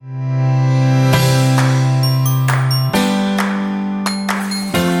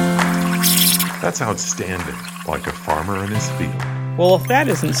That's outstanding, like a farmer in his field. Well, if that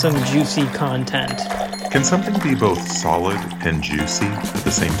isn't some juicy content. Can something be both solid and juicy at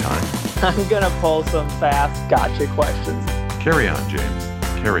the same time? I'm gonna pull some fast gotcha questions. Carry on, James.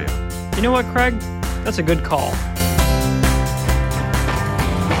 Carry on. You know what, Craig? That's a good call.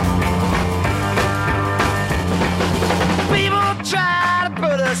 People try to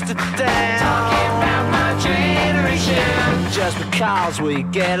put us to down. Talking about my generation. Just because we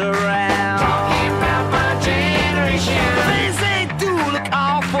get around. Talking about my generation. Things they do look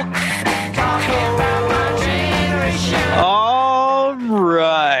awful. Talking about my generation. All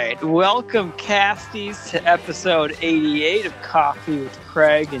right. Welcome, Casties, to episode 88 of Coffee with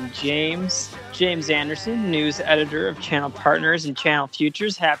Craig and James. James Anderson, news editor of Channel Partners and Channel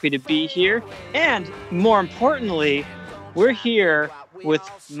Futures. Happy to be here. And more importantly, we're here with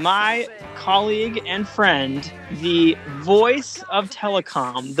my colleague and friend, the voice of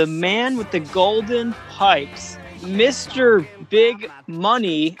telecom, the man with the golden pipes, Mr. Big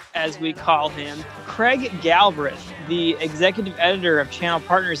Money, as we call him, Craig Galbraith, the executive editor of Channel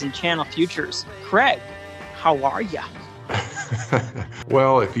Partners and Channel Futures. Craig, how are you?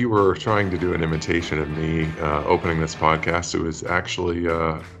 Well, if you were trying to do an imitation of me opening this podcast, it was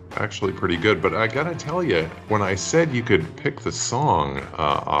actually pretty good. But I gotta tell you, when I said you could pick the song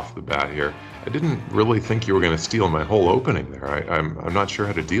off the bat here, I didn't really think you were going to steal my whole opening there. I'm not sure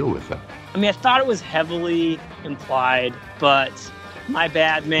how to deal with that. I mean, I thought it was heavily implied, but my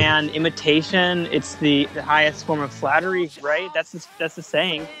bad, man. Imitation, it's the highest form of flattery, right? That's the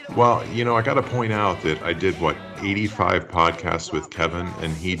saying. Well, you know, I got to point out that I did, 85 podcasts with Kevin,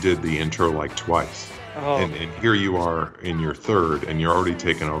 and he did the intro like twice. Oh. And here you are in your third, and you're already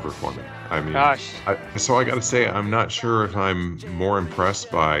taking over for me. I mean, gosh. So I got to say, I'm not sure if I'm more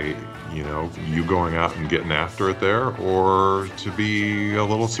impressed by, you going out and getting after it there, or to be a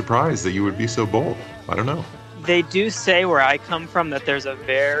little surprised that you would be so bold. I don't know. They do say where I come from that there's a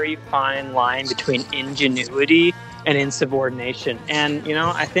very fine line between ingenuity and insubordination. And,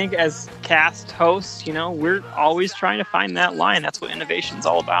 I think as cast hosts, we're always trying to find that line. That's what innovation's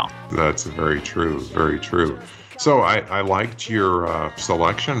all about. That's very true. Very true. So I liked your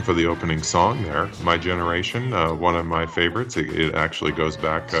selection for the opening song there, My Generation, one of my favorites. It actually goes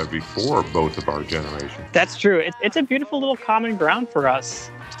back before both of our generations. That's true. It's a beautiful little common ground for us.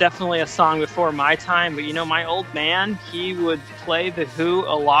 It's definitely a song before my time, but my old man, he would play The Who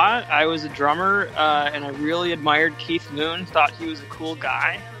a lot. I was a drummer, and I really admired Keith Moon, thought he was a cool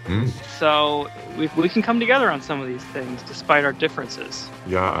guy. So we can come together on some of these things despite our differences.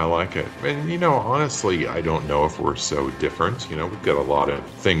 Yeah, I like it. And, honestly, I don't know if we're so different. We've got a lot of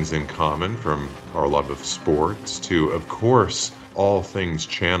things in common, from our love of sports to, of course, all things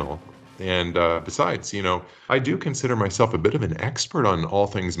channel. And besides, I do consider myself a bit of an expert on all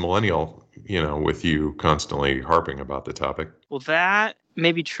things millennial, with you constantly harping about the topic. Well, that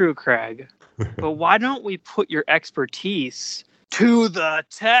may be true, Craig. But why don't we put your expertise to the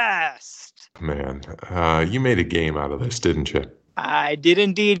test? Man, you made a game out of this, didn't you? I did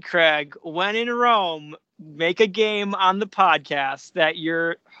indeed, Craig. When in Rome, make a game on the podcast that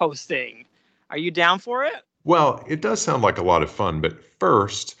you're hosting. Are you down for it? Well, it does sound like a lot of fun, but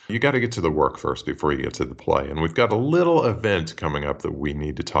first, you got to get to the work first before you get to the play. And we've got a little event coming up that we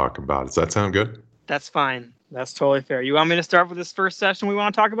need to talk about. Does that sound good? That's fine. That's totally fair. You want me to start with this first session we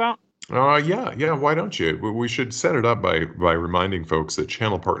want to talk about? Yeah. Why don't you? We should set it up by reminding folks that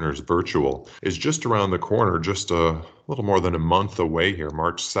Channel Partners Virtual is just around the corner, just a little more than a month away here,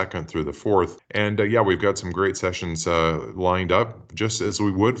 March 2nd through the 4th. And we've got some great sessions lined up, just as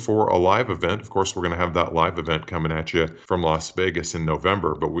we would for a live event. Of course, we're going to have that live event coming at you from Las Vegas in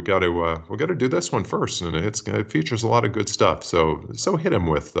November, but we got to do this one first, and it features a lot of good stuff. So hit them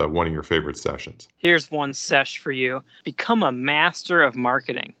with one of your favorite sessions. Here's one sesh for you. Become a master of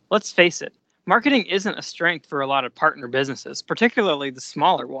marketing. Let's face it, marketing isn't a strength for a lot of partner businesses, particularly the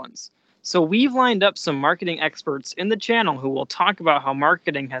smaller ones. So we've lined up some marketing experts in the channel who will talk about how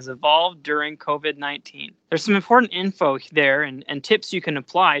marketing has evolved during COVID-19. There's some important info there and tips you can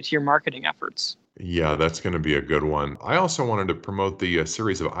apply to your marketing efforts. Yeah, that's going to be a good one. I also wanted to promote the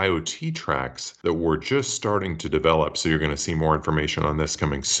series of IoT tracks that we're just starting to develop. So you're going to see more information on this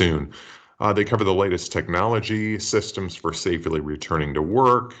coming soon. They cover the latest technology, systems for safely returning to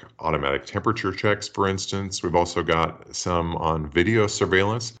work, automatic temperature checks, for instance. We've also got some on video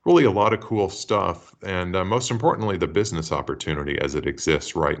surveillance. Really a lot of cool stuff. And most importantly, the business opportunity as it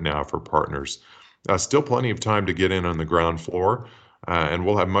exists right now for partners. Still plenty of time to get in on the ground floor. And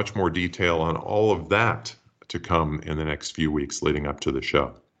we'll have much more detail on all of that to come in the next few weeks leading up to the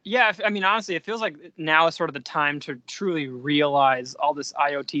show. Yeah, I mean, honestly, it feels like now is sort of the time to truly realize all this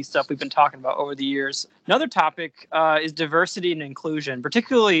IoT stuff we've been talking about over the years. Another topic is diversity and inclusion,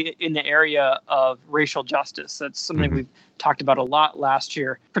 particularly in the area of racial justice. That's something we've talked about a lot last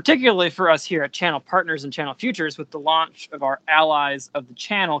year, particularly for us here at Channel Partners and Channel Futures with the launch of our Allies of the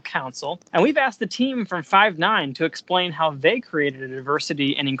Channel Council. And we've asked the team from Five9 to explain how they created a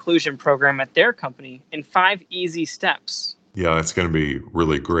diversity and inclusion program at their company in 5 easy steps. Yeah, that's going to be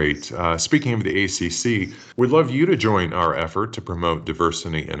really great. Speaking of the ACC, we'd love you to join our effort to promote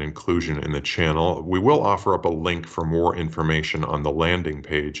diversity and inclusion in the channel. We will offer up a link for more information on the landing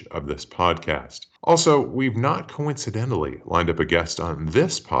page of this podcast. Also, we've not coincidentally lined up a guest on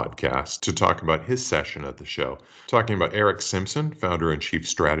this podcast to talk about his session at the show, talking about Eric Simpson, founder and chief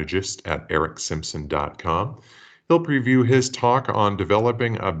strategist at ericsimpson.com. He'll preview his talk on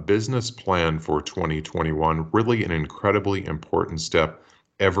developing a business plan for 2021, really an incredibly important step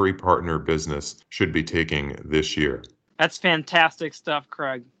every partner business should be taking this year. That's fantastic stuff,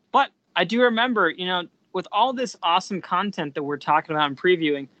 Craig. But I do remember, with all this awesome content that we're talking about and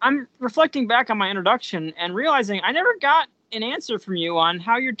previewing, I'm reflecting back on my introduction and realizing I never got an answer from you on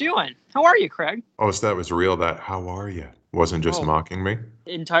how you're doing. How are you, Craig? Oh, so that was real, that how are you? Wasn't just mocking me?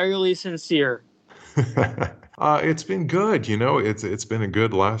 Entirely sincere. It's been good. It's been a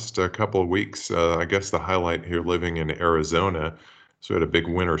good last couple of weeks. I guess the highlight here living in Arizona. So we had a big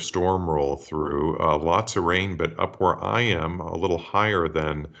winter storm roll through. Lots of rain, but up where I am, a little higher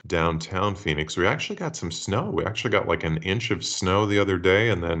than downtown Phoenix, we actually got some snow. We actually got like an inch of snow the other day,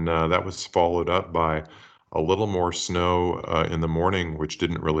 and then that was followed up by a little more snow in the morning, which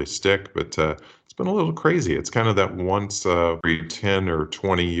didn't really stick, but it's been a little crazy. It's kind of that once every 10 or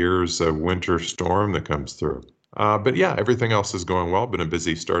 20 years winter storm that comes through. But yeah, everything else is going well. Been a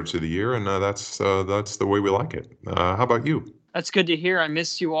busy start to the year, and that's the way we like it. How about you? That's good to hear. I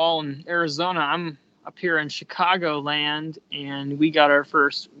miss you all in Arizona. I'm up here in Chicagoland, and we got our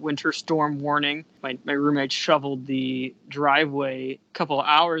first winter storm warning. My roommate shoveled the driveway a couple of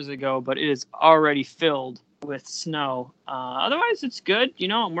hours ago, but it is already filled with snow. Otherwise, it's good.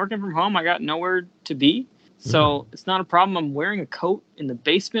 I'm working from home. I got nowhere to be, so it's not a problem. I'm wearing a coat in the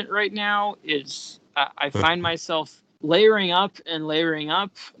basement right now. I find myself layering up and layering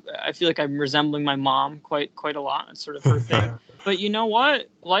up. I feel like I'm resembling my mom quite a lot. It's sort of her thing. But you know what?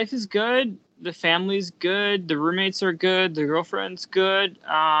 Life is good. The family's good. The roommates are good. The girlfriend's good.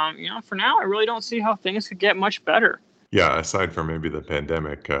 For now, I really don't see how things could get much better. Yeah, aside from maybe the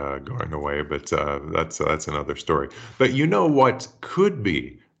pandemic going away, but that's another story. But you know what could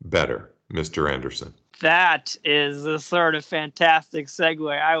be better, Mr. Anderson? That is the sort of fantastic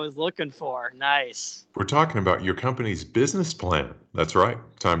segue I was looking for. Nice. We're talking about your company's business plan. That's right.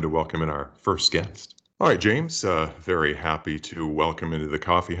 Time to welcome in our first guest. All right, James, very happy to welcome into the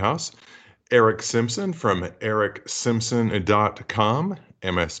coffee house Eric Simpson from ericsimpson.com,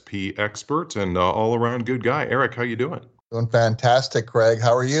 MSP expert and all-around good guy. Eric, how you doing? Doing fantastic, Craig.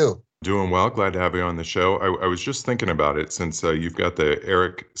 How are you? Doing well. Glad to have you on the show. I was just thinking about it since you've got the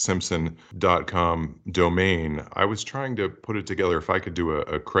ericsimpson.com domain. I was trying to put it together if I could do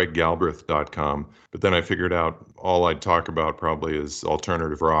a craiggalbraith.com, but then I figured out all I'd talk about probably is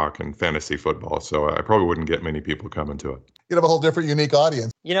alternative rock and fantasy football. So I probably wouldn't get many people coming to it. You'd have a whole different, unique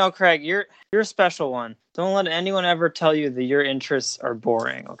audience. Craig, you're a special one. Don't let anyone ever tell you that your interests are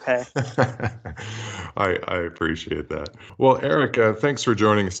boring, okay? I appreciate that. Well, Eric, thanks for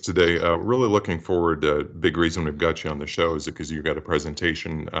joining us today. Really looking forward. Big reason we've got you on the show is because you've got a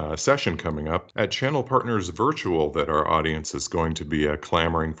presentation session coming up at Channel Partners Virtual that our audience is going to be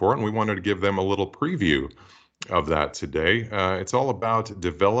clamoring for, and we wanted to give them a little preview of that today. It's all about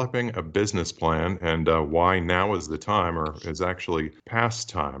developing a business plan and why now is the time, or is actually past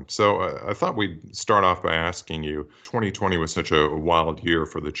time. So I thought we'd start off by asking you, 2020 was such a wild year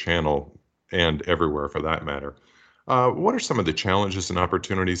for the channel and everywhere for that matter. What are some of the challenges and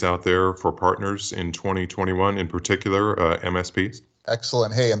opportunities out there for partners in 2021, in particular MSPs?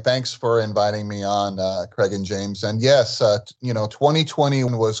 Excellent. Hey, and thanks for inviting me on, Craig and James. And yes, 2020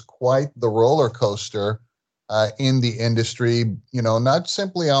 was quite the roller coaster in the industry, not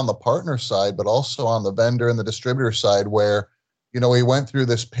simply on the partner side, but also on the vendor and the distributor side, where, we went through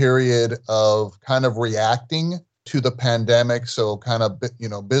this period of kind of reacting to the pandemic. So kind of,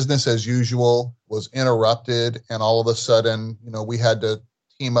 business as usual was interrupted. And all of a sudden, we had to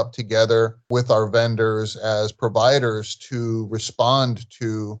team up together with our vendors as providers to respond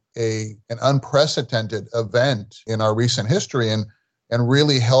to an unprecedented event in our recent history and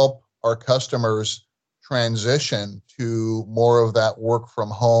really help our customers transition to more of that work from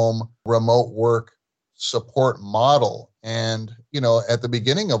home, remote work support model. And, at the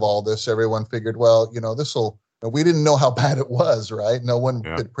beginning of all this, everyone figured, well, we didn't know how bad it was, right? No one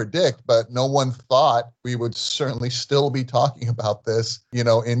could predict, but no one thought we would certainly still be talking about this,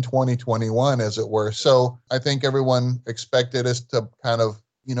 in 2021, as it were. So I think everyone expected us to kind of,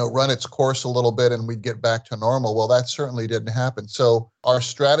 run its course a little bit and we'd get back to normal. Well, that certainly didn't happen. So our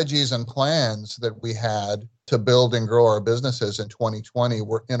strategies and plans that we had to build and grow our businesses in 2020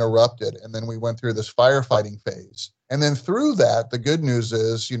 were interrupted. And then we went through this firefighting phase. And then through that, the good news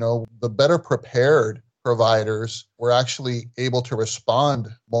is, the better prepared providers were actually able to respond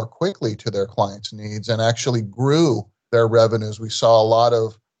more quickly to their clients' needs and actually grew their revenues. We saw a lot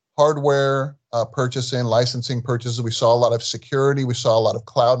of hardware purchasing, licensing purchases. We saw a lot of security. We saw a lot of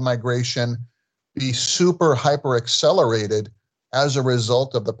cloud migration be super hyper accelerated as a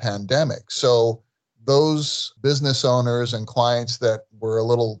result of the pandemic. So those business owners and clients that were a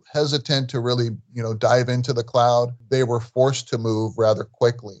little hesitant to really, dive into the cloud, they were forced to move rather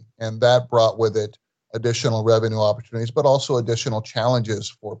quickly. And that brought with it additional revenue opportunities, but also additional challenges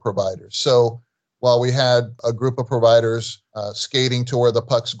for providers. So while we had a group of providers skating to where the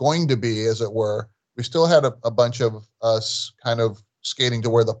puck's going to be, as it were, we still had a bunch of us kind of skating to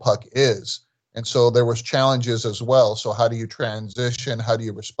where the puck is. And so there was challenges as well. So how do you transition? How do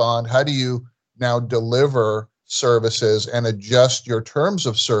you respond? How do you now deliver services and adjust your terms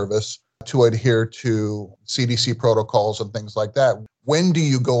of service to adhere to CDC protocols and things like that? When do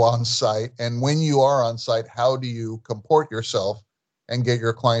you go on site? And when you are on site, how do you comport yourself and get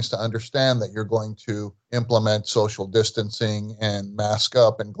your clients to understand that you're going to implement social distancing and mask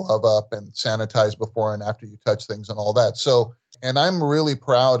up and glove up and sanitize before and after you touch things and all that? So, and I'm really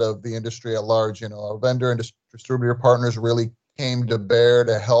proud of the industry at large. Our vendor and distributor partners really came to bear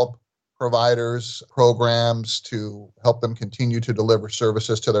to help providers, programs, to help them continue to deliver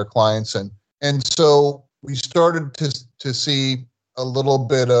services to their clients. And so we started to see a little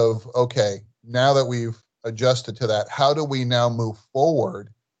bit of, okay, now that we've adjusted to that, how do we now move forward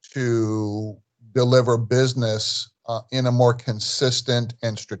to deliver business in a more consistent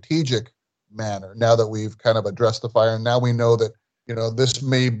and strategic manner? Now that we've kind of addressed the fire, and now we know that, this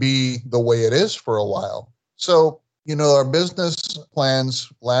may be the way it is for a while. So, our business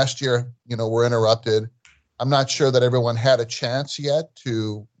plans last year, were interrupted. I'm not sure that everyone had a chance yet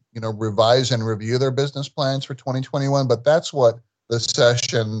to, revise and review their business plans for 2021, but that's what the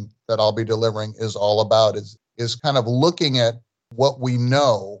session that I'll be delivering is all about, is kind of looking at what we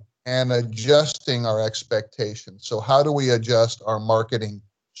know and adjusting our expectations. So how do we adjust our marketing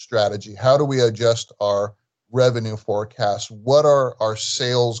strategy? How do we adjust our revenue forecast? What are our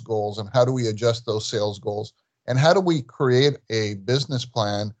sales goals and how do we adjust those sales goals? And how do we create a business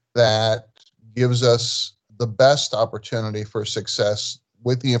plan that gives us the best opportunity for success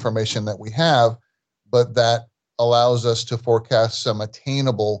with the information that we have, but that allows us to forecast some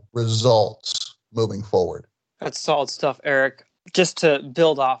attainable results moving forward? That's solid stuff, Eric. Just to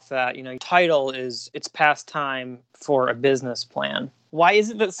build off that, title is It's Past Time for a Business Plan. Why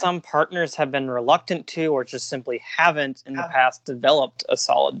is it that some partners have been reluctant to, or just simply haven't in the past, developed a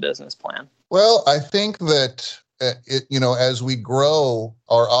solid business plan? Well, I think that as we grow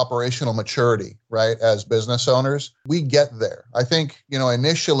our operational maturity, right, as business owners, we get there. I think,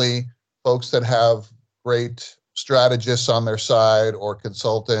 initially folks that have great strategists on their side or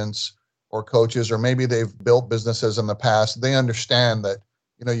consultants or coaches, or maybe they've built businesses in the past, they understand that,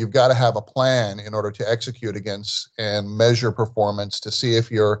 you've got to have a plan in order to execute against and measure performance to see if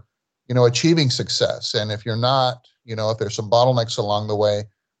you're, achieving success. And if you're not, if there's some bottlenecks along the way,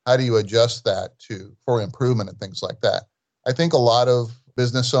 how do you adjust that for improvement and things like that? I think a lot of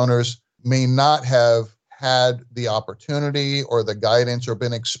business owners may not have had the opportunity or the guidance or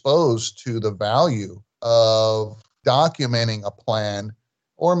been exposed to the value of documenting a plan,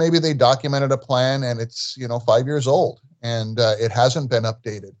 or maybe they documented a plan and it's 5 years old and it hasn't been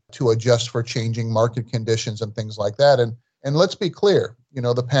updated to adjust for changing market conditions and things like that. And let's be clear,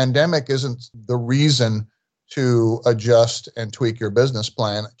 the pandemic isn't the reason to adjust and tweak your business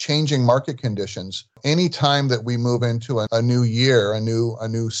plan. Changing market conditions, anytime that we move into a new year, a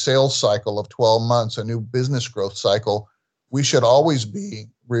new sales cycle of 12 months, a new business growth cycle, we should always be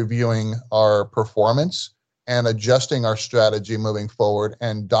reviewing our performance and adjusting our strategy moving forward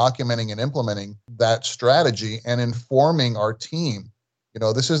and documenting and implementing that strategy and informing our team.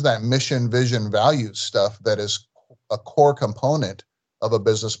 This is that mission, vision, values stuff that is a core component of a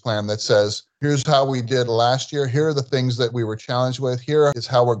business plan that says, here's how we did last year. Here are the things that we were challenged with. Here is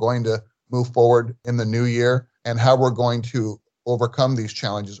how we're going to move forward in the new year and how we're going to overcome these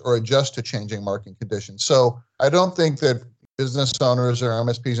challenges or adjust to changing market conditions. So I don't think that business owners or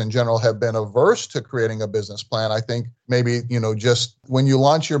MSPs in general have been averse to creating a business plan. I think maybe, just when you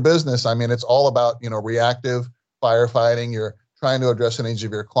launch your business, I mean, it's all about, reactive firefighting. You're trying to address the needs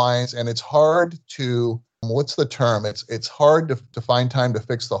of your clients. And it's hard to, what's the term? It's hard to find time to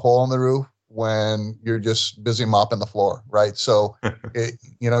fix the hole in the roof when you're just busy mopping the floor, right? So,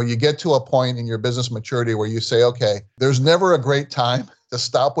 you get to a point in your business maturity where you say, okay, there's never a great time to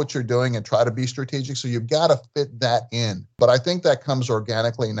stop what you're doing and try to be strategic. So you've got to fit that in. But I think that comes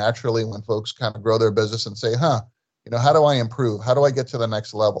organically, naturally, when folks kind of grow their business and say, how do I improve? How do I get to the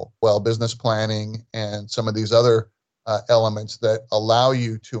next level? Well, business planning and some of these other elements that allow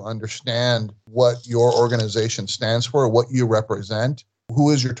you to understand what your organization stands for, what you represent, who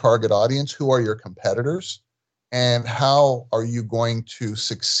is your target audience, who are your competitors, and how are you going to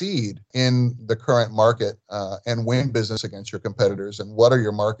succeed in the current market and win business against your competitors, and what are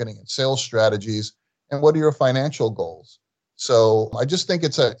your marketing and sales strategies, and what are your financial goals? So I just think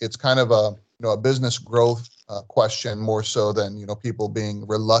it's kind of a business growth question more so than people being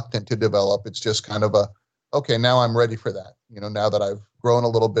reluctant to develop. It's just kind of okay, now I'm ready for that. Now that I've grown a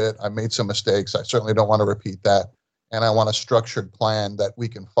little bit, I've made some mistakes. I certainly don't want to repeat that. And I want a structured plan that we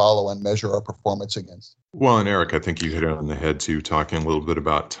can follow and measure our performance against. Well, and Eric, I think you hit it on the head too, talking a little bit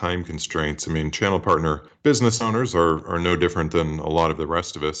about time constraints. I mean, channel partner business owners are no different than a lot of the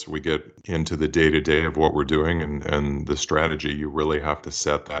rest of us. We get into the day-to-day of what we're doing and the strategy. You really have to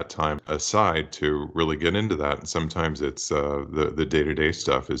set that time aside to really get into that. And sometimes it's the day-to-day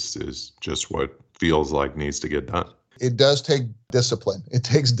stuff is just what feels like needs to get done. It does take discipline. It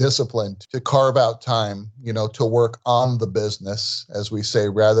takes discipline to carve out time, to work on the business, as we say,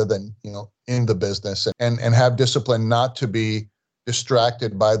 rather than, in the business, and have discipline not to be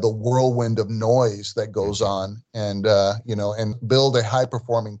distracted by the whirlwind of noise that goes on, and build a high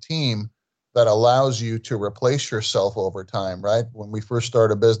performing team that allows you to replace yourself over time, right? When we first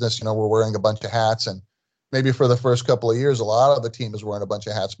start a business, we're wearing a bunch of hats, and maybe for the first couple of years, a lot of the team is wearing a bunch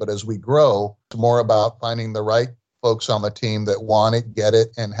of hats. But as we grow, it's more about finding the right folks on the team that want it, get it,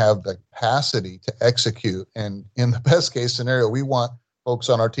 and have the capacity to execute. And in the best case scenario, we want folks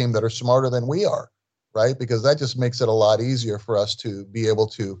on our team that are smarter than we are, right? Because that just makes it a lot easier for us to be able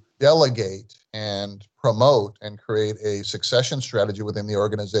to delegate and promote and create a succession strategy within the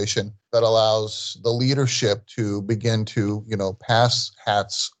organization that allows the leadership to begin to, pass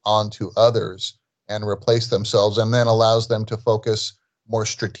hats on to others and replace themselves, and then allows them to focus more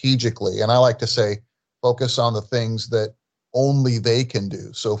strategically. And I like to say, focus on the things that only they can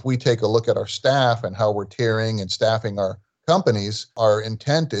do. So if we take a look at our staff and how we're tiering and staffing our companies, our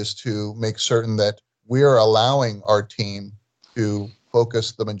intent is to make certain that we're allowing our team to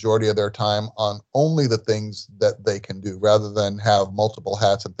focus the majority of their time on only the things that they can do, rather than have multiple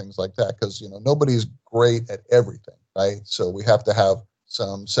hats and things like that. Because, nobody's great at everything, right? So we have to have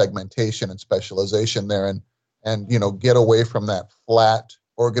some segmentation and specialization there, and get away from that flat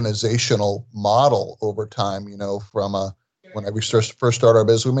organizational model over time. When we first start our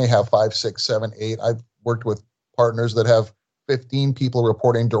business, we may have 5, 6, 7, 8. I've worked with partners that have 15 people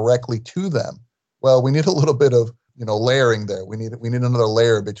reporting directly to them. Well, we need a little bit of layering there. We need another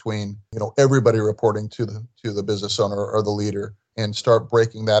layer between everybody reporting to the business owner or the leader, and start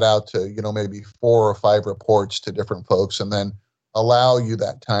breaking that out to maybe 4 or 5 reports to different folks, and then allow you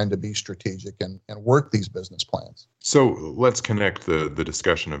that time to be strategic and work these business plans. So let's connect the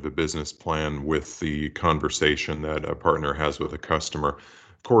discussion of a business plan with the conversation that a partner has with a customer.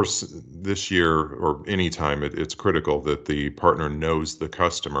 Of course, this year or anytime, it's critical that the partner knows the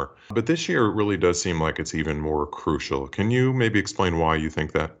customer. But this year it really does seem like it's even more crucial. Can you maybe explain why you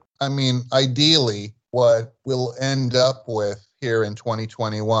think that? I mean, ideally, what we'll end up with here in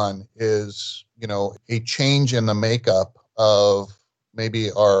 2021 is, a change in the makeup of maybe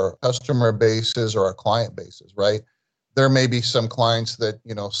our customer bases or our client bases, right? There may be some clients that,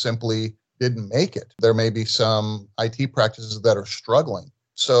 simply didn't make it. There may be some IT practices that are struggling.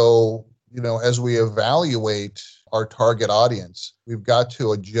 So, as we evaluate our target audience, we've got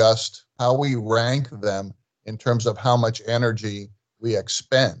to adjust how we rank them in terms of how much energy we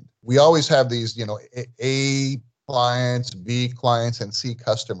expend. We always have these, A clients, B clients, and C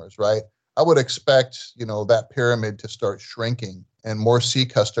customers, right? I would expect, that pyramid to start shrinking and more C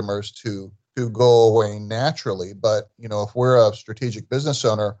customers to go away naturally. But, if we're a strategic business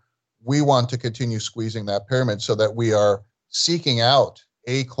owner, we want to continue squeezing that pyramid so that we are seeking out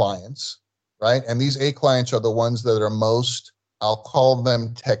A clients, right? And these A clients are the ones that are most, I'll call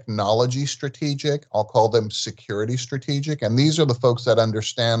them technology strategic. I'll call them security strategic. And these are the folks that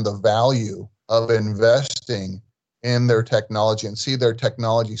understand the value of investing in their technology and see their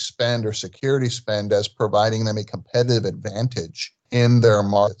technology spend or security spend as providing them a competitive advantage in their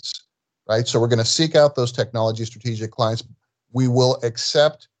markets, right? So we're going to seek out those technology strategic clients. We will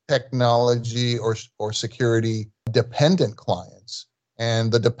accept technology or security dependent clients.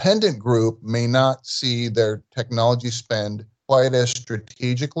 And the dependent group may not see their technology spend quite as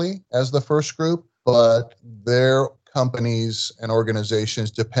strategically as the first group, but their companies and organizations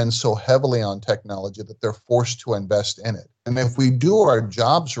depend so heavily on technology that they're forced to invest in it. And if we do our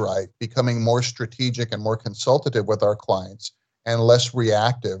jobs right, becoming more strategic and more consultative with our clients and less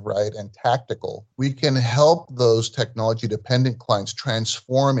reactive, right, and tactical, we can help those technology dependent clients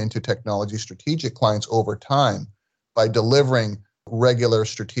transform into technology strategic clients over time by delivering regular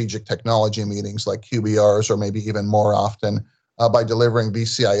strategic technology meetings like QBRs, or maybe even more often, by delivering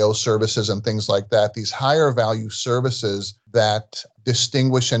VCIO services and things like that, these higher value services that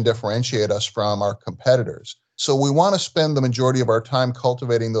distinguish and differentiate us from our competitors. So we want to spend the majority of our time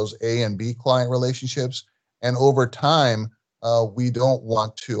cultivating those A and B client relationships. And over time, we don't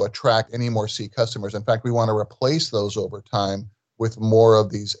want to attract any more C customers. In fact, we want to replace those over time with more of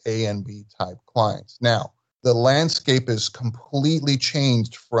these A and B type clients. Now, the landscape is completely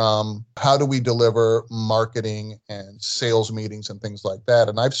changed from how do we deliver marketing and sales meetings and things like that.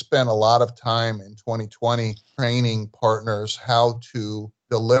 And I've spent a lot of time in 2020 training partners how to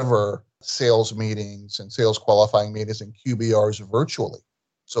deliver sales meetings and sales qualifying meetings and QBRs virtually.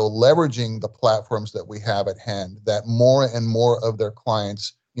 So leveraging the platforms that we have at hand that more and more of their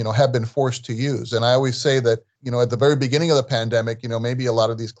clients, have been forced to use. And I always say that, at the very beginning of the pandemic, maybe a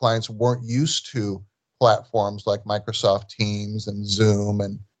lot of these clients weren't used to platforms like Microsoft Teams and Zoom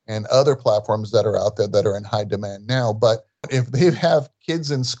and other platforms that are out there that are in high demand now. But if they have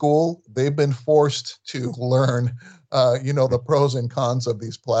kids in school, they've been forced to learn, the pros and cons of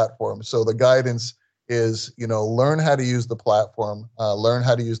these platforms. So the guidance is, learn how to use the platform, learn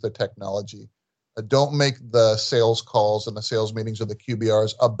how to use the technology. Don't make the sales calls and the sales meetings or the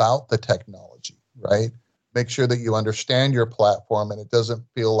QBRs about the technology, right? Make sure that you understand your platform and it doesn't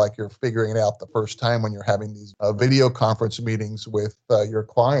feel like you're figuring it out the first time when you're having these video conference meetings with your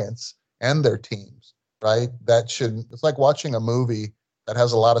clients and their teams, right? It's like watching a movie that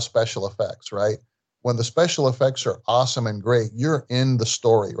has a lot of special effects, right? When the special effects are awesome and great, you're in the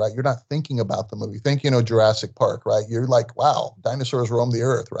story, right? You're not thinking about the movie. Think, Jurassic Park, right? You're like, wow, dinosaurs roam the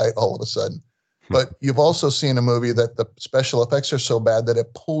earth, right? All of a sudden. But you've also seen a movie that the special effects are so bad that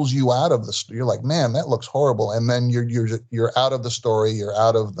it pulls you out of the story. You're like, man, that looks horrible. And then you're out of the story. You're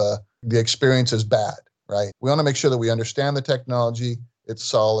out of the experience is bad, right? We want to make sure that we understand the technology, it's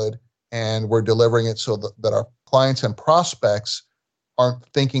solid, and we're delivering it so that our clients and prospects aren't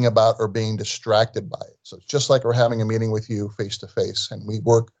thinking about or being distracted by it. So it's just like we're having a meeting with you face to face, and we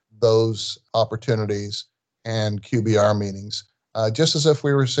work those opportunities and QBR meetings just as if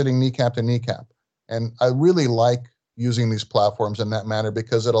we were sitting kneecap to kneecap. And I really like using these platforms in that manner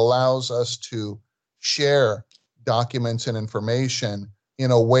because it allows us to share documents and information in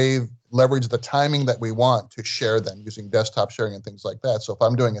a way, leverage the timing that we want to share them using desktop sharing and things like that. So if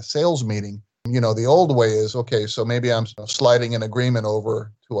I'm doing a sales meeting, the old way is, okay, so maybe I'm sliding an agreement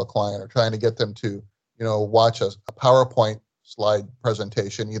over to a client or trying to get them to, watch a PowerPoint slide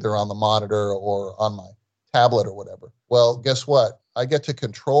presentation either on the monitor or on my tablet or whatever. Well, guess what? I get to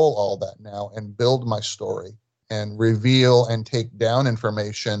control all that now and build my story and reveal and take down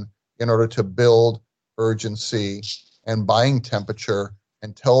information in order to build urgency and buying temperature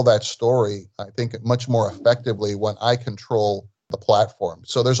and tell that story, I think, much more effectively when I control the platform.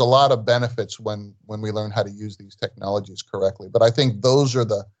 So there's a lot of benefits when we learn how to use these technologies correctly. But I think those are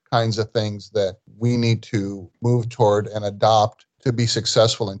the kinds of things that we need to move toward and adopt to be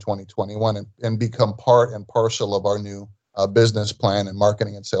successful in 2021 and become part and parcel of our new business plan and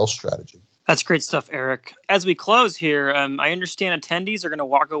marketing and sales strategy. That's great stuff, Eric. As we close here, I understand attendees are going to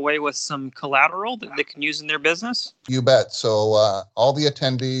walk away with some collateral that they can use in their business. You bet. So all the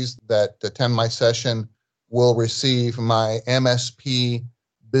attendees that attend my session will receive my MSP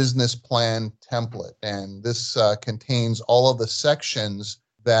business plan template. And this contains all of the sections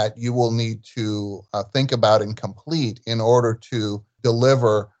that you will need to think about and complete in order to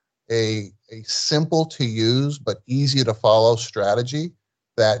deliver a simple to use but easy to follow strategy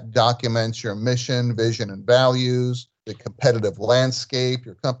that documents your mission, vision, and values, the competitive landscape,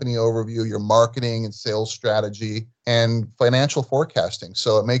 your company overview, your marketing and sales strategy, and financial forecasting.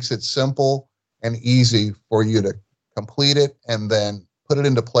 So it makes it simple and easy for you to complete it and then put it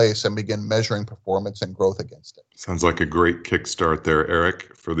into place and begin measuring performance and growth against it. Sounds like a great kickstart there,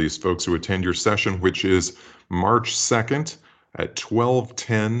 Eric, for these folks who attend your session, which is March 2nd at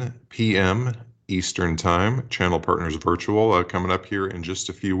 12:10 p.m. Eastern Time. Channel Partners Virtual coming up here in just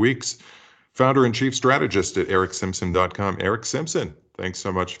a few weeks. Founder and Chief Strategist at ericsimpson.com. Eric Simpson, thanks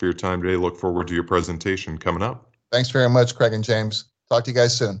so much for your time today. Look forward to your presentation coming up. Thanks very much, Craig and James. Talk to you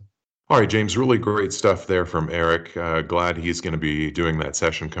guys soon. All right, James, really great stuff there from Eric. Glad he's going to be doing that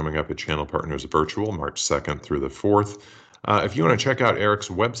session coming up at Channel Partners Virtual, March 2nd through the 4th. If you want to check out Eric's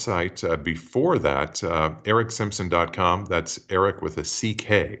website before that, ericsimpson.com. That's Eric with a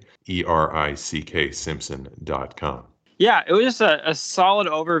C-K, E-R-I-C-K, Simpson.com. Yeah, it was just a solid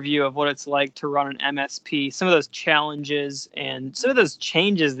overview of what it's like to run an MSP, some of those challenges and some of those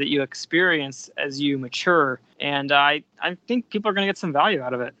changes that you experience as you mature. And I think people are going to get some value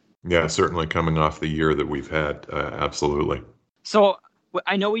out of it. Yeah, certainly coming off the year that we've had. Absolutely. So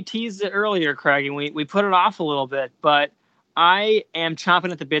I know we teased it earlier, Craig, and we put it off a little bit, but I am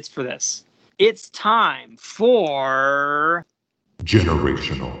chomping at the bits for this. It's time for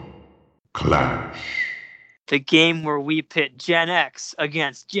Generational Clash. The game where we pit Gen X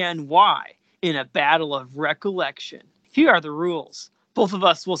against Gen Y in a battle of recollection. Here are the rules. Both of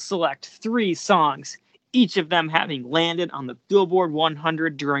us will select 3 songs, each of them having landed on the Billboard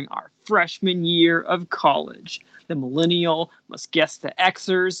 100 during our freshman year of college. The millennial must guess the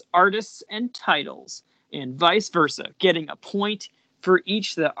Xers, artists, and titles, and vice versa, getting a point for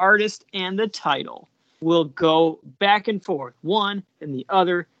each the artist and the title. We'll go back and forth, one, then the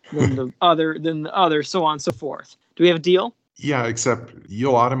other, then the other, then the other, so on and so forth. Do we have a deal? Yeah, except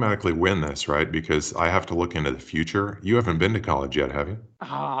you'll automatically win this, right? Because I have to look into the future. You haven't been to college yet, have you?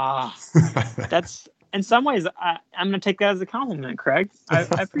 That's, in some ways, I'm going to take that as a compliment, Craig. I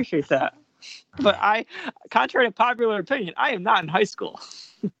appreciate that. But contrary to popular opinion, I am not in high school.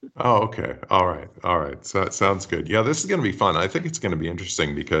 Oh, okay. All right. So that sounds good. Yeah, this is going to be fun. I think it's going to be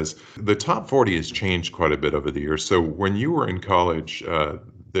interesting because the top 40 has changed quite a bit over the years. So when you were in college,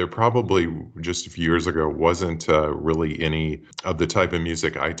 there probably just a few years ago wasn't really any of the type of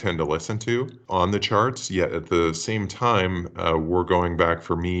music I tend to listen to on the charts. Yet at the same time, we're going back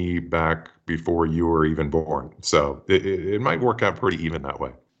for me back before you were even born. So it might work out pretty even that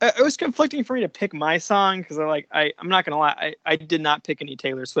way. It was conflicting for me to pick my song because I'm not gonna lie, I did not pick any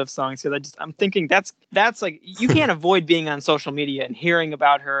Taylor Swift songs because I'm thinking that's like you can't avoid being on social media and hearing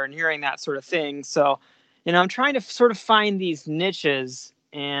about her and hearing that sort of thing. So, I'm trying to sort of find these niches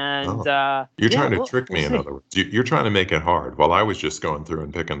and you're trying to trick me. In other words, you're trying to make it hard. While I was just going through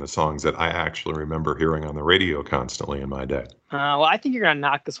and picking the songs that I actually remember hearing on the radio constantly in my day. Well, I think you're gonna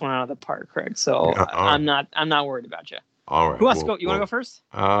knock this one out of the park, Craig. So yeah, I'm not worried about you. All right. Who wants to go? You want to go first?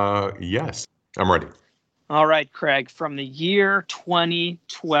 Yes, I'm ready. All right, Craig. From the year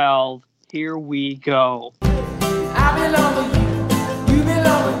 2012, here we go. I belong with you, you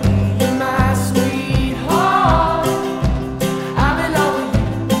belong with me, you're my sweetheart. I belong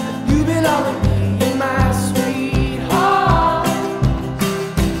with you, you belong with me, you're my sweetheart.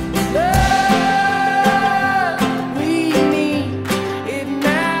 Love, we need it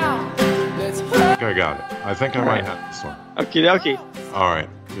now. Let's I think I got it. I think I might have this one. Okay. All right.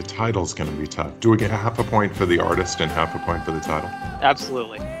 The title's going to be tough. Do we get half a point for the artist and half a point for the title?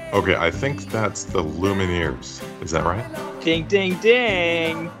 Absolutely. Okay, I think that's the Lumineers. Is that right? Ding, ding,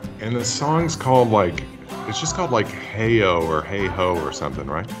 ding. And the song's called it's just called Hey-O or Hey-Ho or something,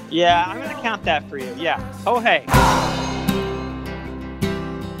 right? Yeah, I'm going to count that for you. Yeah. Oh, hey.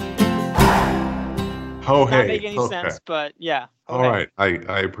 Oh, hey. Not make any sense, but yeah. All right.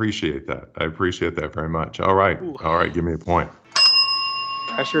 I appreciate that. I appreciate that very much. All right. Ooh. All right. Give me a point.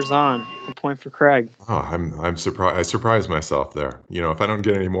 Pressure's on. A point for Craig. Oh, I'm surprised. I surprised myself there. If I don't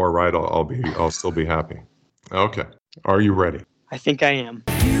get any more right, I'll still be happy. Okay. Are you ready? I think I am.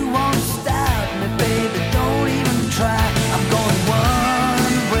 You won't stop me, baby, don't even try. I'm going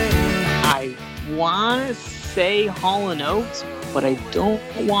one way. I want to say Hall & Oates, but I don't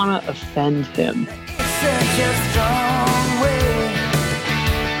want to offend him. Such a strong way.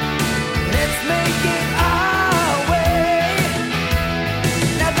 Let's make it our way.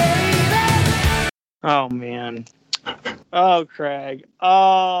 Now, baby. Oh, man. Oh, Craig.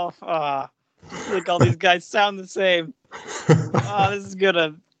 Oh, like all these guys sound the same. Oh, this is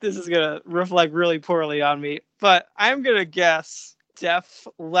gonna reflect really poorly on me. But I'm gonna guess Def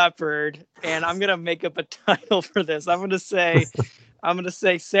Leppard, and I'm gonna make up a title for this. I'm gonna say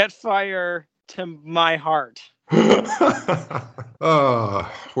Set Fire to My Heart.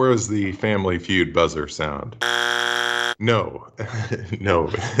 Where's the Family Feud buzzer sound? No.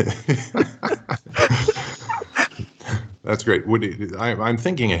 No. That's great. I'm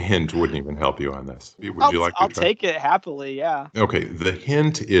thinking a hint wouldn't even help you on this. Would you like to I'll try? take it happily, yeah. Okay, the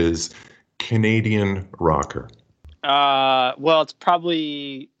hint is Canadian rocker. Well, it's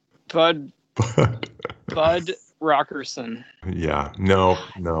probably Bud Bud Rockerson. Yeah, no.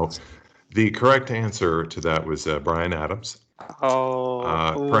 The correct answer to that was Bryan Adams.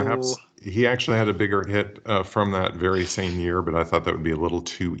 Perhaps he actually had a bigger hit from that very same year, but I thought that would be a little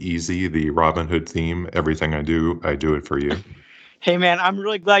too easy. The Robin Hood theme, Everything I Do It For You. Hey, man, I'm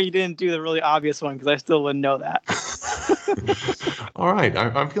really glad you didn't do the really obvious one because I still wouldn't know that. All right.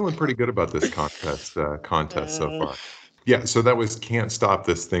 I'm feeling pretty good about this contest so far. Yeah, so that was Can't Stop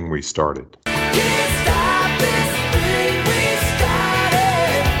This Thing We Started. Can't stop this thing we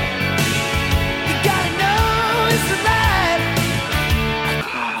started. You gotta know it's alive.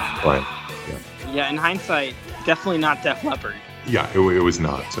 Right. Yeah, in hindsight, definitely not Def Leppard. Yeah, it was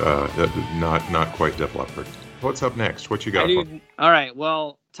not quite Def Leppard. What's up next? What you got? All right,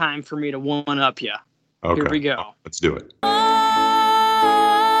 well, time for me to one-up you. Okay. Here we go. Let's do it. Oh,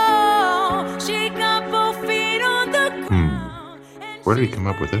 she got 4 feet on the ground. Where did he come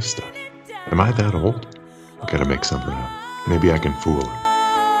up with this stuff? Am I that old? I gotta make something up. Maybe I can fool her.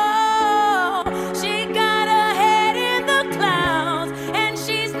 Oh, she got her head in the clouds, and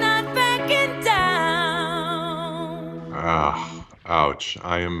she's not backing down. Ouch.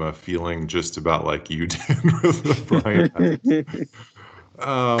 I am feeling just about like you did with the Bryan Adams.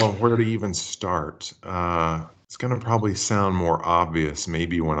 Oh, where to even start? It's going to probably sound more obvious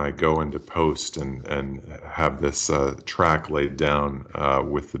maybe when I go into post and have this track laid down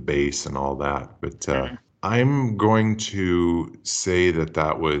with the bass and all that. But I'm going to say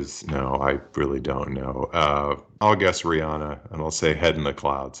that was, no, I really don't know. I'll guess Rihanna, and I'll say Head in the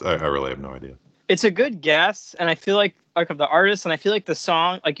Clouds. I really have no idea. It's a good guess, and I feel like of the artist, and I feel like the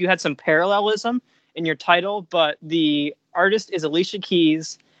song, like you had some parallelism in your title, but the artist is Alicia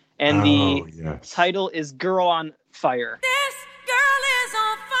Keys, and the title is Girl on Fire. This girl is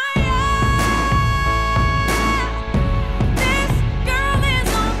on fire. This girl is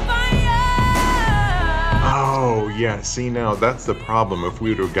on fire. Oh, yeah. See, now that's the problem. If we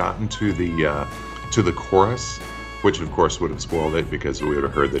would have gotten to the chorus, which of course would have spoiled it because we would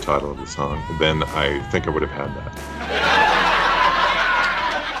have heard the title of the song, then I think I would have had that.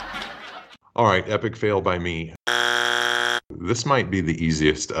 All right, epic fail by me. This might be the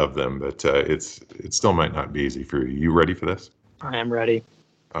easiest of them, but it still might not be easy for you. You ready for this? I am ready.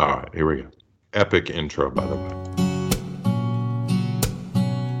 All right, here we go. Epic intro, by the way.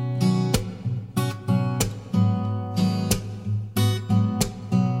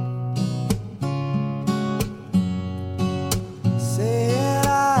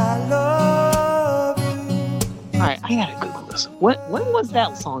 I gotta Google this. When was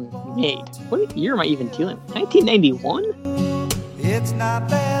that song made? What year am I even dealing with? 1991? It's not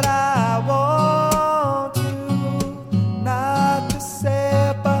that I want you not to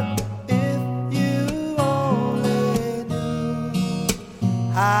say, but if you only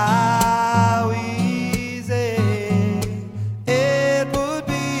knew how easy it would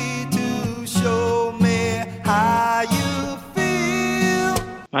be to show me how you feel.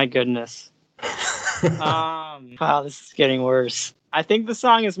 My goodness. Wow, this is getting worse. I think the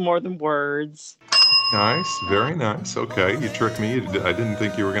song is More Than Words. Nice, very nice. Okay, you tricked me. I didn't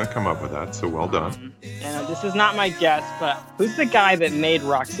think you were going to come up with that, so well done. And this is not my guess, but who's the guy that made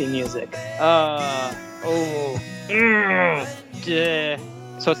Roxy Music? So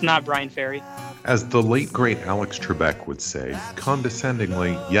it's not Brian Ferry. As the late great Alex Trebek would say,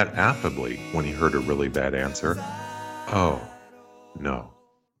 condescendingly yet affably, when he heard a really bad answer, oh, no.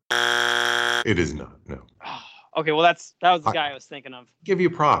 It is not, no. Okay, well that was the guy I was thinking of. Give you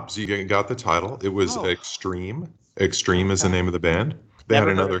props. You got the title. It was Extreme. Extreme is the name of the band. They had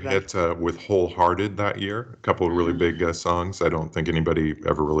another hit with Wholehearted that year. A couple of really big songs. I don't think anybody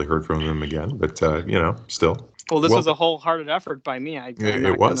ever really heard from them again, but still. Well, this was a wholehearted effort by me. I'm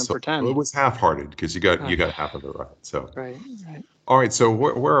not going to pretend. It was half-hearted because you got half of it right. So right. All right. So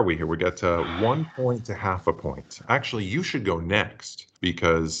where are we here? We got 1 point to half a point. Actually, you should go next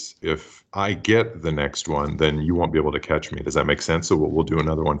because if I get the next one, then you won't be able to catch me. Does that make sense? So we'll do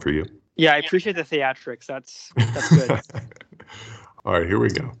another one for you. Yeah, I appreciate the theatrics. That's good. All right, here we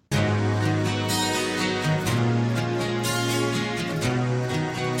go.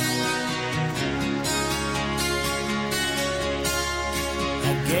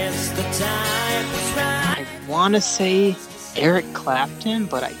 I want to say Eric Clapton,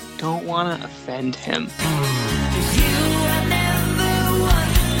 but I don't want to offend him.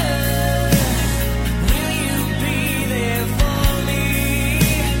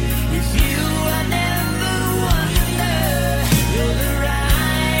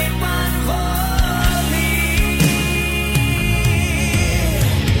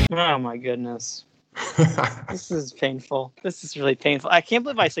 Oh my goodness. This is painful. This is really painful. I can't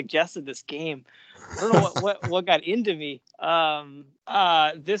believe I suggested this game. I don't know what got into me.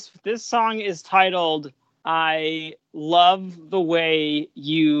 This song is titled "I Love the Way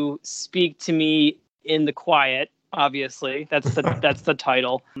You Speak to Me in the Quiet." Obviously, that's the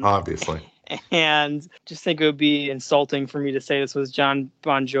title. Obviously. And just think it would be insulting for me to say this was John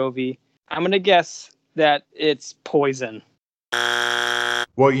Bon Jovi. I'm gonna guess that it's Poison.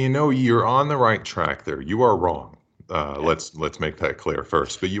 Well, you're on the right track there. You are wrong. Let's make that clear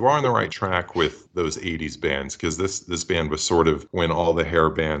first. But you are on the right track with those 80s bands, because this band was sort of when all the hair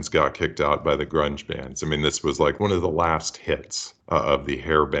bands got kicked out by the grunge bands. I mean, this was like one of the last hits of the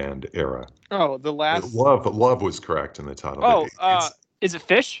hair band era. Oh, the last. Love was correct in the title. Oh, is it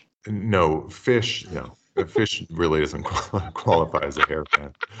Fish? No, Fish. No. Fish really doesn't qualify as a hair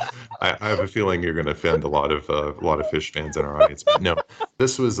band. I have a feeling you're going to offend a lot of Fish fans in our audience. But no,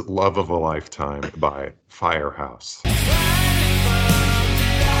 this was "Love of a Lifetime" by Firehouse.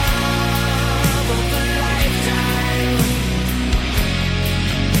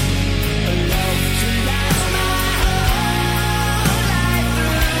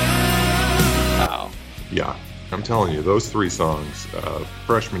 Oh. Yeah. I'm telling you, those three songs,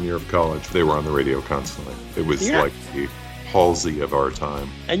 freshman year of college, they were on the radio constantly. It was like the Halsey of our time.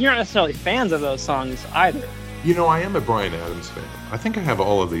 And you're not necessarily fans of those songs either. I am a Bryan Adams fan. I think I have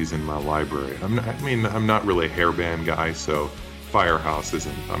all of these in my library. I'm not really a hair band guy, so Firehouse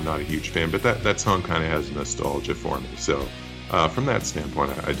I'm not a huge fan, but that song kind of has nostalgia for me. So from that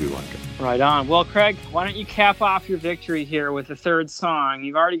standpoint, I do like it. Right on. Well, Craig, why don't you cap off your victory here with the third song?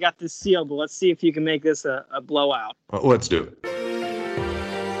 You've already got this sealed, but let's see if you can make this a blowout. Let's do it.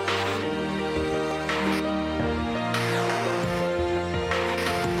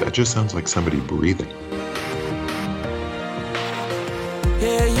 That just sounds like somebody breathing.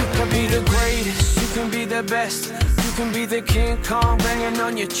 Yeah, you can be the greatest, you can be the best, you can be the King Kong banging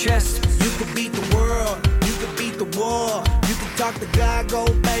on your chest. You can beat the world, you can beat the war, you can talk the guy, go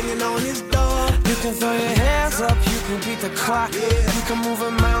banging on his door. You can throw your hands up, you can beat the clock, you can move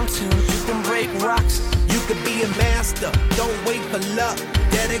a mountain, you can break rocks. You can be a master, don't wait for luck,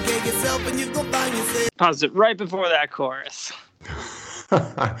 dedicate yourself and you go find yourself. Pause it right before that chorus.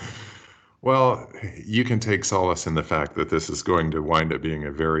 Well, you can take solace in the fact that this is going to wind up being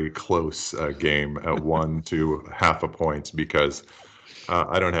a very close game at 1 to half a point, because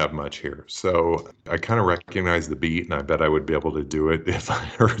I don't have much here. So I kind of recognize the beat, and I bet I would be able to do it if I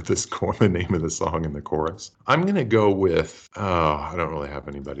heard the name of the song in the chorus. I'm going to go with, I don't really have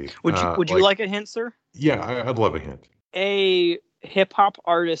anybody. Would you like a hint, sir? Yeah, I'd love a hint. A hip-hop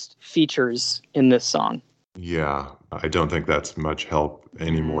artist features in this song. Yeah, I don't think that's much help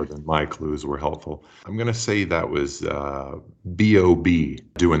any more than my clues were helpful. I'm going to say that was B.O.B.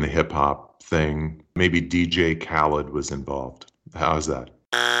 doing the hip-hop thing. Maybe DJ Khaled was involved. How's that?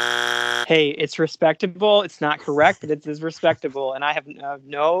 Hey, it's respectable. It's not correct, but it is respectable, and I have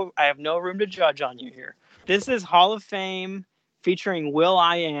no room to judge on you here. This is Hall of Fame featuring Will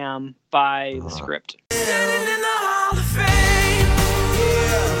I Am by The Script. Standing in the Hall of Fame.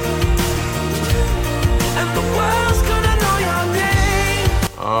 And the world's gonna know your name.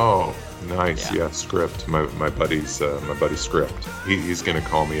 Oh, nice. Yeah, Script. My buddy's Script. He's gonna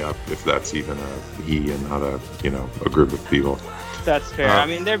call me up if that's even a he and not a group of people. That's fair. I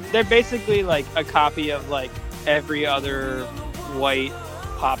mean, they're basically like a copy of like every other white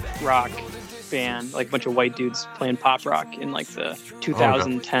pop rock band, like a bunch of white dudes playing pop rock in like the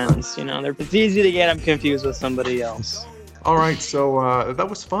 2010s. It's easy to get them confused with somebody else. All right, so that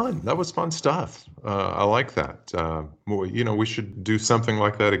was fun. That was fun stuff. I like that. We should do something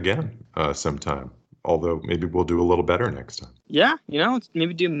like that again sometime. Although maybe we'll do a little better next time. Yeah,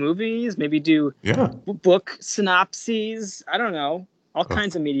 maybe do movies, maybe do book synopses. I don't know. All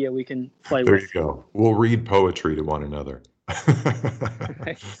kinds of media we can play there with. There you go. We'll read poetry to one another.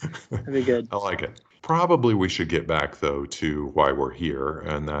 That'd be good. I like it. Probably we should get back, though, to why we're here,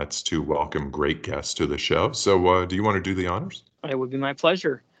 and that's to welcome great guests to the show. So do you want to do the honors? It would be my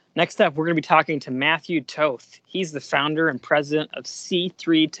pleasure. Next up, we're going to be talking to Matthew Toth. He's the founder and president of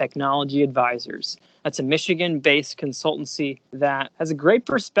C3 Technology Advisors. That's a Michigan-based consultancy that has a great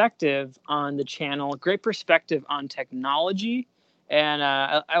perspective on the channel, a great perspective on technology. And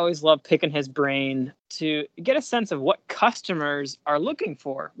I always love picking his brain to get a sense of what customers are looking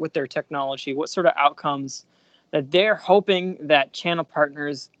for with their technology, what sort of outcomes that they're hoping that channel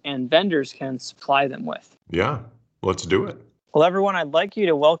partners and vendors can supply them with. Yeah, let's do it. Well, everyone, I'd like you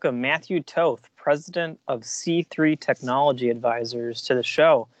to welcome Matthew Toth, president of C3 Technology Advisors, to the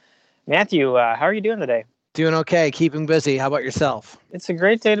show. Matthew, how are you doing today? Doing okay, keeping busy. How about yourself? It's a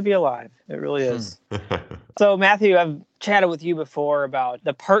great day to be alive. It really is. So, Matthew, I've chatted with you before about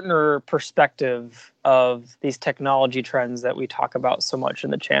the partner perspective of these technology trends that we talk about so much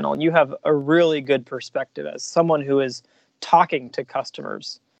in the channel. And you have a really good perspective as someone who is talking to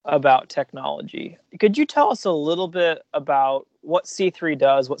customers about technology. Could you tell us a little bit about what C3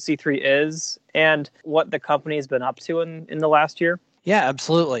 does, what C3 is, and what the company has been up to in the last year? Yeah,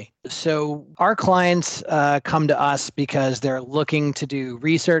 absolutely. So our clients come to us because they're looking to do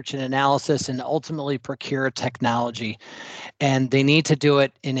research and analysis and ultimately procure technology. And they need to do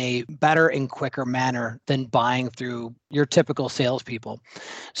it in a better and quicker manner than buying through your typical salespeople.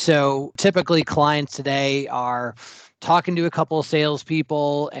 So typically clients today are talking to a couple of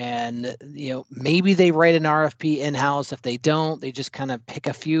salespeople and, maybe they write an RFP in-house. If they don't, they just kind of pick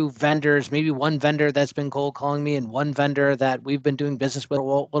a few vendors, maybe one vendor that's been cold calling me and one vendor that we've been doing business with a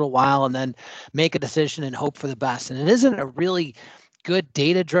little while, and then make a decision and hope for the best. And it isn't a really good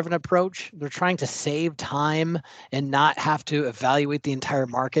data-driven approach. They're trying to save time and not have to evaluate the entire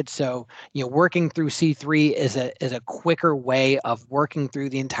market. So, working through C3 is a quicker way of working through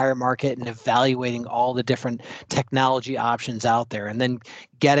the entire market and evaluating all the different technology options out there, and then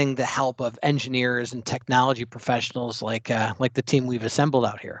getting the help of engineers and technology professionals like the team we've assembled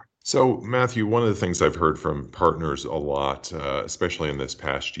out here. So, Matthew, one of the things I've heard from partners a lot, especially in this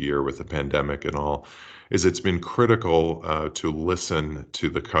past year with the pandemic and all, is it's been critical to listen to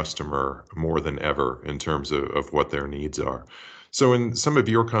the customer more than ever in terms of what their needs are. So in some of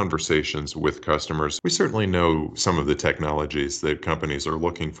your conversations with customers, we certainly know some of the technologies that companies are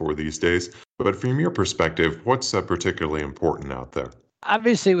looking for these days, but from your perspective, what's particularly important out there?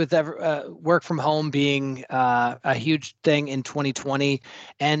 Obviously, with work from home being a huge thing in 2020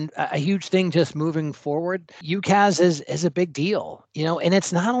 and a huge thing just moving forward, UCaaS is a big deal, and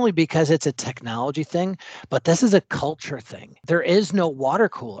it's not only because it's a technology thing, but this is a culture thing. There is no water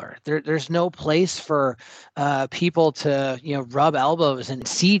cooler. There's no place for people to, rub elbows and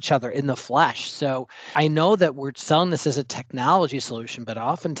see each other in the flesh. So I know that we're selling this as a technology solution, but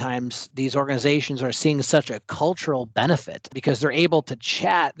oftentimes these organizations are seeing such a cultural benefit because they're able to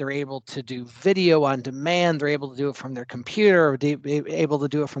chat, they're able to do video on demand, they're able to do it from their computer, or able to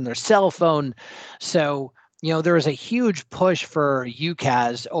do it from their cell phone. So there was a huge push for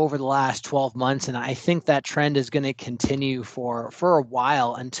UCaaS over the last 12 months, and I think that trend is going to continue for a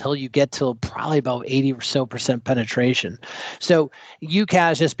while until you get to probably about 80% or so penetration. So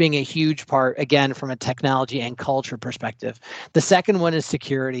UCaaS just being a huge part, again, from a technology and culture perspective. The second one is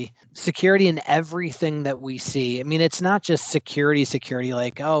security. Security in everything that we see. I mean, it's not just security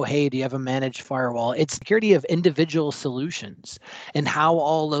like, oh, hey, do you have a managed firewall? It's security of individual solutions and how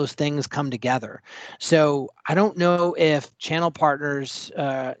all those things come together. So I don't know if channel partners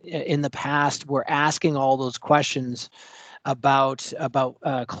in the past were asking all those questions about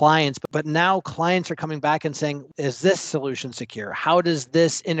clients, but now clients are coming back and saying, is this solution secure? How does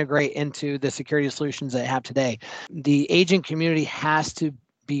this integrate into the security solutions they have today? The agent community has to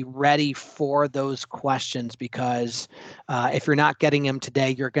be ready for those questions because if you're not getting them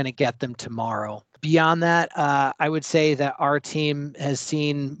today, you're going to get them tomorrow. Beyond that, I would say that our team has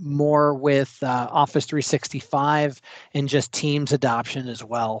seen more with Office 365 and just Teams adoption as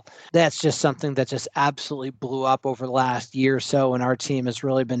well. That's just something that just absolutely blew up over the last year or so, and our team has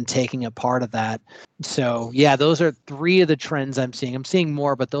really been taking a part of that. So yeah, those are three of the trends I'm seeing. I'm seeing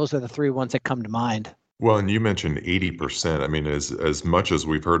more, but those are the three ones that come to mind. Well, and you mentioned 80%. I mean, as much as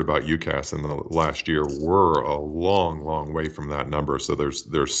we've heard about UCaaS in the last year, we're a long, long way from that number. So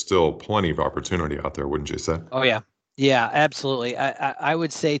there's still plenty of opportunity out there, wouldn't you say? Oh, yeah. Yeah, absolutely. I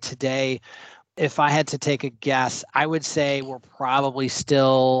would say today, if I had to take a guess, I would say we're probably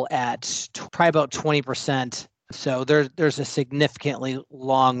still at probably about 20%. So there's a significantly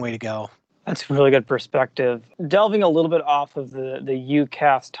long way to go. That's a really good perspective. Delving a little bit off of the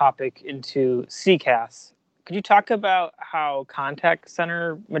UCaaS topic into CCaaS, could you talk about how contact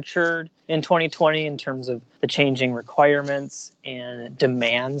center matured in 2020 in terms of the changing requirements and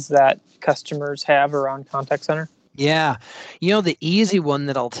demands that customers have around contact center? Yeah. The easy one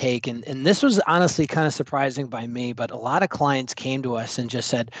that I'll take, and this was honestly kind of surprising by me, but a lot of clients came to us and just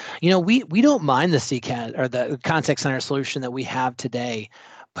said, we don't mind the CCaaS or the contact center solution that we have today.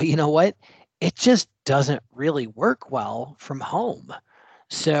 But you know what? It just doesn't really work well from home.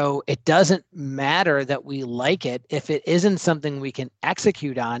 So it doesn't matter that we like it. If it isn't something we can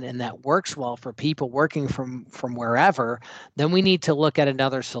execute on and that works well for people working from wherever, then we need to look at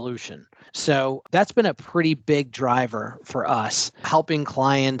another solution. So that's been a pretty big driver for us, helping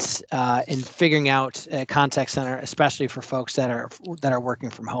clients in figuring out a contact center, especially for folks that are working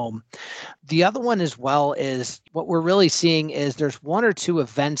from home. The other one as well is what we're really seeing is there's one or two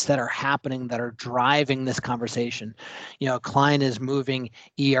events that are happening that are driving this conversation. A client is moving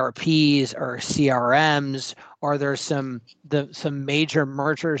ERPs or CRMs, or there's some major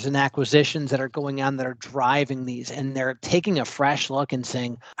mergers and acquisitions that are going on that are driving these, and they're taking a fresh look and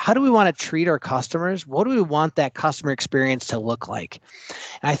saying, how do we want to treat our customers? What do we want that customer experience to look like?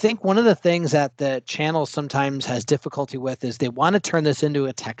 And I think one of the things that the channel sometimes has difficulty with is they want to turn this into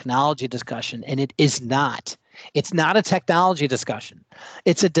a technology discussion, and it is not. It's not a technology discussion.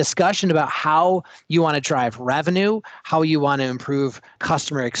 It's a discussion about how you want to drive revenue, how you want to improve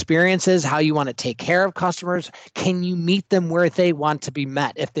customer experiences, how you want to take care of customers. Can you meet them where they want to be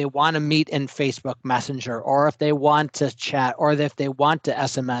met? If they want to meet in Facebook Messenger, or if they want to chat, or if they want to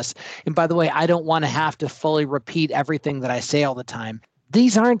SMS. And by the way, I don't want to have to fully repeat everything that I say all the time.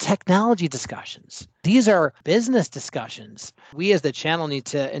 These aren't technology discussions. These are business discussions. We as the channel need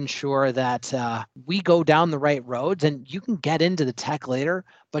to ensure that we go down the right roads, and you can get into the tech later,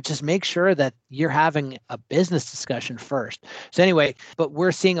 but just make sure that you're having a business discussion first. So anyway, but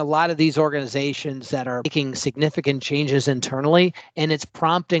we're seeing a lot of these organizations that are making significant changes internally, and it's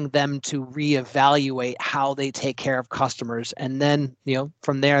prompting them to reevaluate how they take care of customers. And then,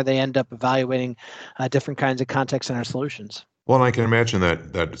 from there, they end up evaluating different kinds of contact center solutions. Well, and I can imagine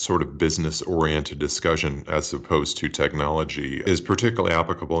that sort of business-oriented discussion as opposed to technology is particularly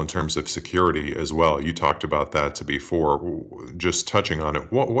applicable in terms of security as well. You talked about that before, just touching on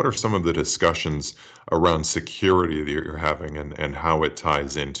it. What are some of the discussions around security that you're having, and how it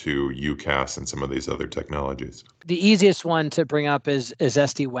ties into UCaaS and some of these other technologies? The easiest one to bring up is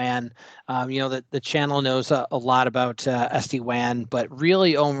SD-WAN. The channel knows a lot about SD-WAN, but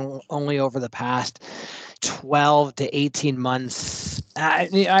really only over the past 12 to 18 months,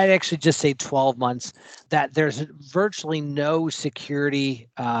 I'd actually just say 12 months, that there's virtually no security,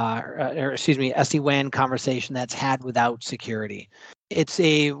 SD-WAN conversation that's had without security. It's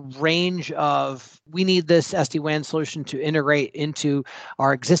a range of, we need this SD-WAN solution to integrate into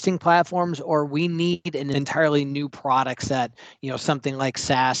our existing platforms, or we need an entirely new product set, something like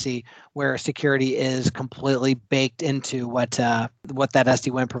SASE, where security is completely baked into what that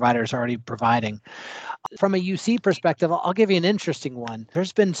SD-WAN provider is already providing. From a UC perspective, I'll give you an interesting one.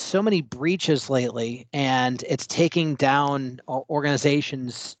 There's been so many breaches lately, and it's taking down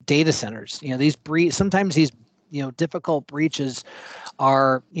organizations' data centers. Sometimes these difficult breaches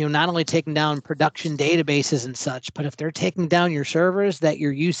are, not only taking down production databases and such, but if they're taking down your servers that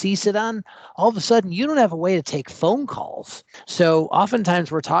your UC sit on, all of a sudden you don't have a way to take phone calls. So oftentimes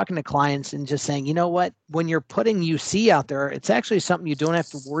we're talking to clients and just saying, what, when you're putting UC out there, it's actually something you don't have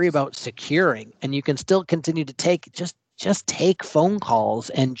to worry about securing, and you can still continue to just take phone calls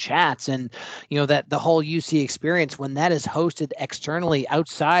and chats, and that the whole UC experience, when that is hosted externally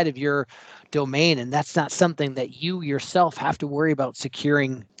outside of your domain, and that's not something that you yourself have to worry about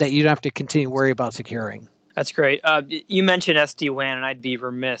securing, that you don't have to continue to worry about securing. That's great. You mentioned SD-WAN, and I'd be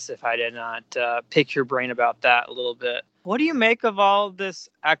remiss if I did not pick your brain about that a little bit. What do you make of all this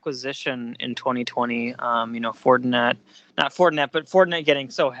acquisition in 2020? Fortinet, not Fortinet, but Fortinet getting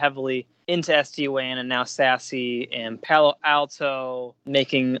so heavily into SD-WAN, and now SASE and Palo Alto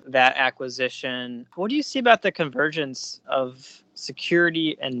making that acquisition. What do you see about the convergence of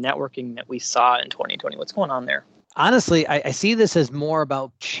security and networking that we saw in 2020? What's going on there? Honestly, I see this as more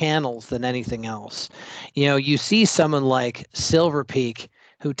about channels than anything else. You see someone like Silver Peak,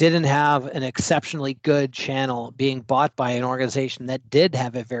 who didn't have an exceptionally good channel, being bought by an organization that did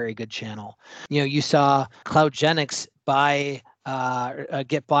have a very good channel. You saw CloudGenix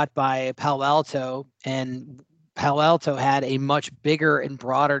get bought by Palo Alto, and Palo Alto had a much bigger and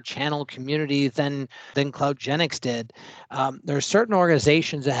broader channel community than CloudGenix did. There are certain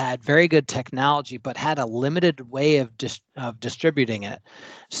organizations that had very good technology, but had a limited way of distributing it.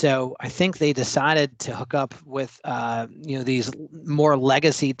 So I think they decided to hook up with these more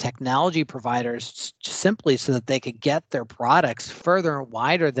legacy technology providers, simply so that they could get their products further and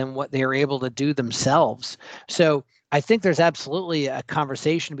wider than what they were able to do themselves. So I think there's absolutely a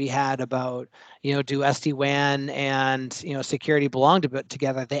conversation to be had about, do SD-WAN and, security belong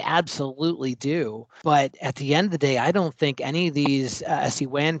together? They absolutely do. But at the end of the day, I don't think any of these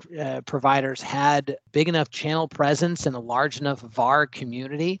SD-WAN providers had big enough channel presence and a large enough VAR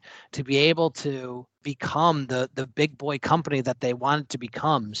community to be able to become the big boy company that they wanted to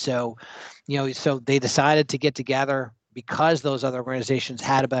become. So, so they decided to get together because those other organizations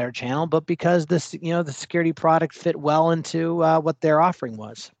had a better channel, but because the security product fit well into what their offering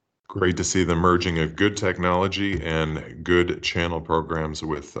was. Great to see the merging of good technology and good channel programs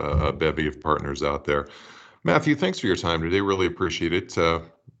with a bevy of partners out there. Matthew, thanks for your time today. Really appreciate it.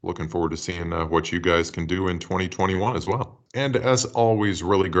 Looking forward to seeing what you guys can do in 2021 as well. And as always,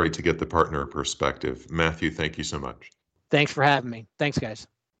 really great to get the partner perspective. Matthew, thank you so much. Thanks for having me. Thanks, guys.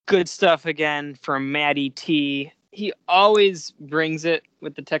 Good stuff again from Matty T. He always brings it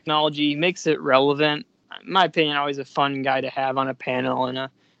with the technology, he makes it relevant. In my opinion, always a fun guy to have on a panel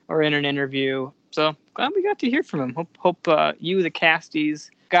or in an interview. So glad we got to hear from him. Hope you, the casties,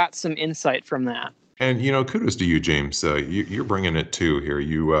 got some insight from that. And, kudos to you, James. You're bringing it too here.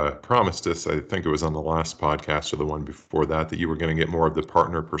 You promised us, I think it was on the last podcast or the one before that you were going to get more of the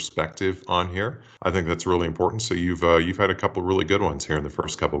partner perspective on here. I think that's really important. So you've had a couple really good ones here in the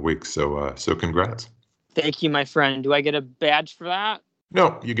first couple of weeks. So congrats. Thank you, my friend. Do I get a badge for that?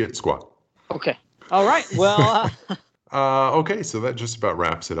 No, you get squat. Okay. All right. Well. Okay, so that just about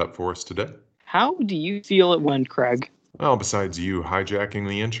wraps it up for us today. How do you feel it went, Craig? Well, besides you hijacking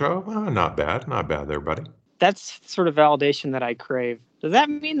the intro, not bad. Not bad there, buddy. That's sort of validation that I crave. Does that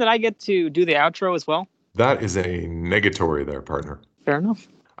mean that I get to do the outro as well? That is a negatory there, partner. Fair enough.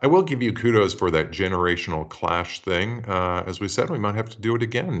 I will give you kudos for that generational clash thing. As we said, we might have to do it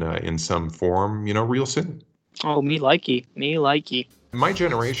again in some form, real soon. Oh, me likey. My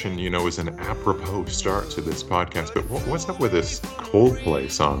generation, is an apropos start to this podcast, but what's up with this Coldplay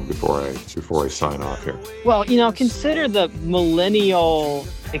song before I sign off here? Well, consider the millennial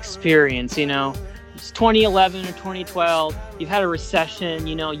experience, It's 2011 or 2012. You've had a recession,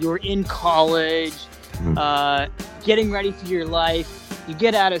 you were in college, getting ready for your life. You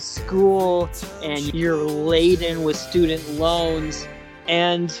get out of school and you're laden with student loans.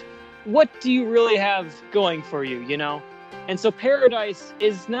 And what do you really have going for you, And so paradise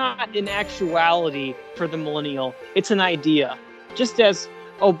is not an actuality for the millennial. It's an idea. Just as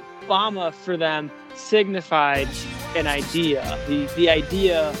Obama for them signified an idea, the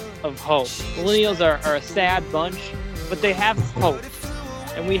idea of hope. Millennials are a sad bunch, but they have hope.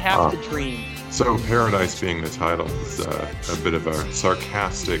 And we have to dream. So paradise being the title is a bit of a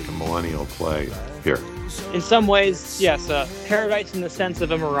sarcastic millennial play here. In some ways, yes, paradise in the sense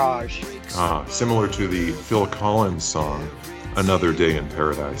of a mirage. Similar to the Phil Collins song, Another Day in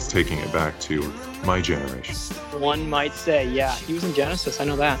Paradise, taking it back to my generation. One might say, yeah, he was in Genesis, I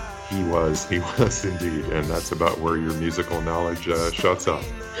know that. He was indeed, and that's about where your musical knowledge shuts up.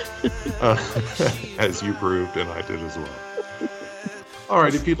 As you proved, and I did as well. All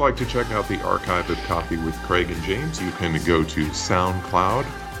right, if you'd like to check out the archive of Coffee with Craig and James, you can go to SoundCloud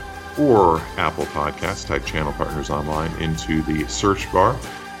or Apple Podcasts, type Channel Partners Online into the search bar.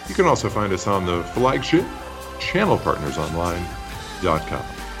 You can also find us on the flagship channelpartnersonline.com.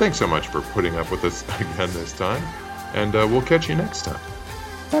 Thanks so much for putting up with us again this time, and we'll catch you next time.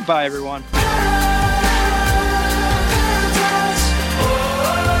 Bye-bye, everyone.